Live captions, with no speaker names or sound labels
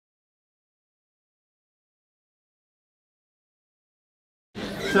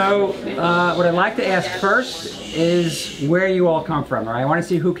So, what I'd like to ask first is where you all come from, all right? I want to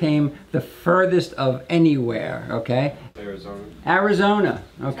see who came the furthest of anywhere, okay? Arizona. Arizona,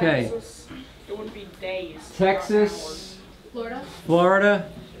 okay. Texas. It would be days. Texas. Florida.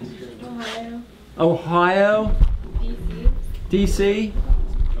 Florida. Ohio. Ohio. DC. DC.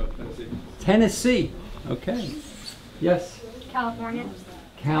 Tennessee. Okay. Yes. California.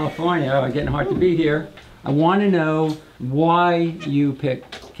 California. Oh, getting hard to beat here. I want to know why you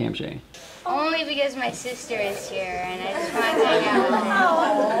picked Camp Shane. Only because my sister is here and I just want to hang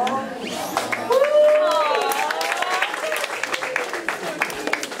out with her.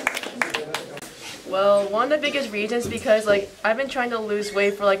 Well, one of the biggest reasons because I've been trying to lose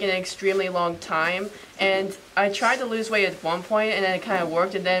weight for an extremely long time, and I tried to lose weight at one point and then it kind of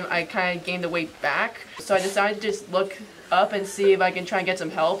worked, and then I kind of gained the weight back. So I decided to just look up and see if I can try and get some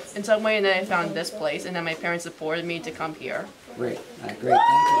help in some way, and then I found this place, and then my parents supported me to come here. Great, great,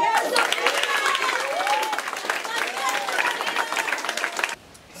 thank you.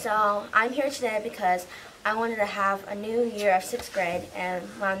 So I'm here today because I wanted to have a new year of 6th grade and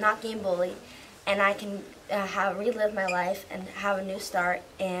when I'm not getting bullied, and I can relive my life and have a new start.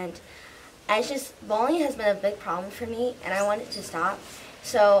 And it's just, bullying has been a big problem for me and I want it to stop.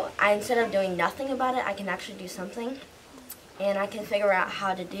 So instead of doing nothing about it, I can actually do something. And I can figure out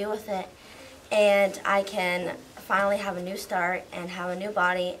how to deal with it, and I can finally have a new start and have a new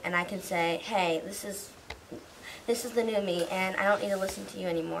body, and I can say, hey, this is the new me, and I don't need to listen to you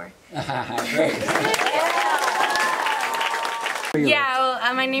anymore. Yeah,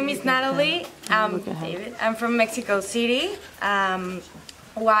 well, my name is Natalie. David. I'm from Mexico City.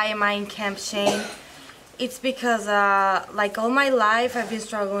 Why am I in Camp Shane? It's because all my life I've been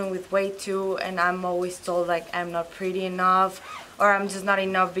struggling with weight too, and I'm always told I'm not pretty enough or I'm just not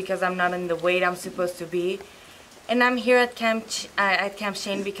enough because I'm not in the weight I'm supposed to be. And I'm here at Camp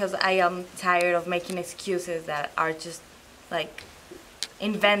Shane because I am tired of making excuses that are just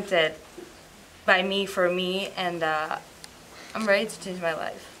invented by me for me, and I'm ready to change my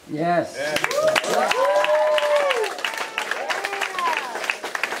life. Yes.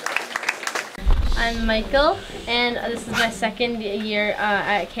 I'm Michael, and this is my second year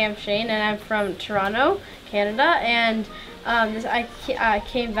at Camp Shane, and I'm from Toronto, Canada. And I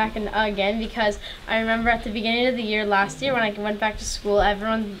came back again because I remember at the beginning of the year last year when I went back to school,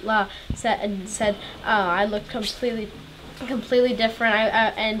 everyone said I looked completely different.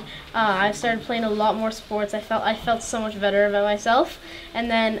 I started playing a lot more sports. I felt so much better about myself. And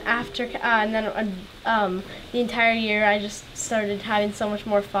then the entire year I just started having so much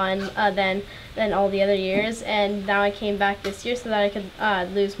more fun than all the other years. And now I came back this year so that I could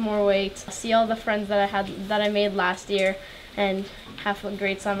lose more weight, see all the friends that I made last year, and have a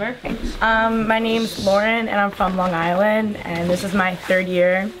great summer. My name's Lauren and I'm from Long Island, and this is my 3rd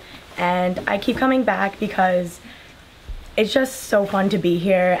year, and I keep coming back because it's just so fun to be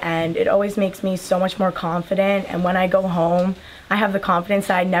here, and it always makes me so much more confident. And when I go home, I have the confidence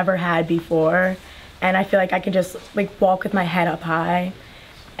that I never had before, and I feel like I can just walk with my head up high.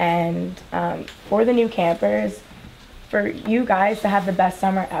 And for the new campers, for you guys to have the best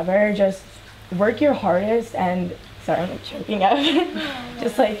summer ever, just work your hardest and, sorry, I'm choking out.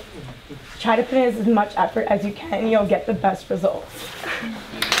 Just try to put in as much effort as you can, you'll get the best results.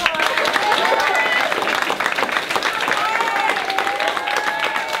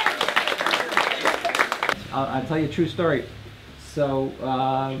 I'll tell you a true story. So,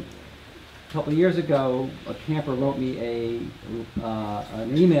 a couple of years ago, a camper wrote me an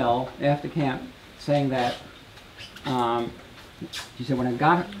email after camp saying that, she said, when I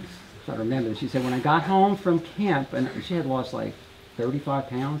got home from camp, and she had lost 35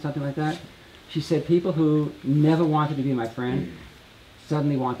 pounds, something like that. She said people who never wanted to be my friend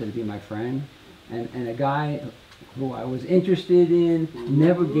suddenly wanted to be my friend, and a guy who I was interested in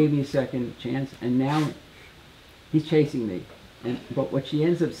never gave me a second chance, and now he's chasing me. But what she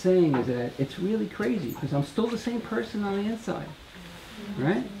ends up saying is that it's really crazy because I'm still the same person on the inside,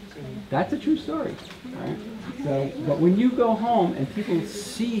 right? That's a true story, right? So, but when you go home and people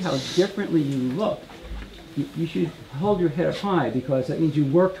see how differently you look, you should hold your head up high, because that means you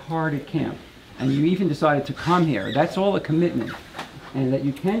worked hard at camp and you even decided to come here. That's all a commitment, and that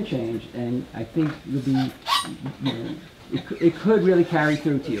you can change, and I think you'll be, it could really carry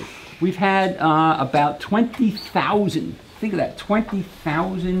through to you. We've had about 20,000, think of that,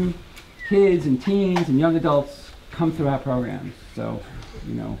 20,000 kids and teens and young adults come through our programs. So,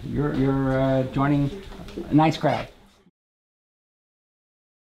 you're joining a nice crowd.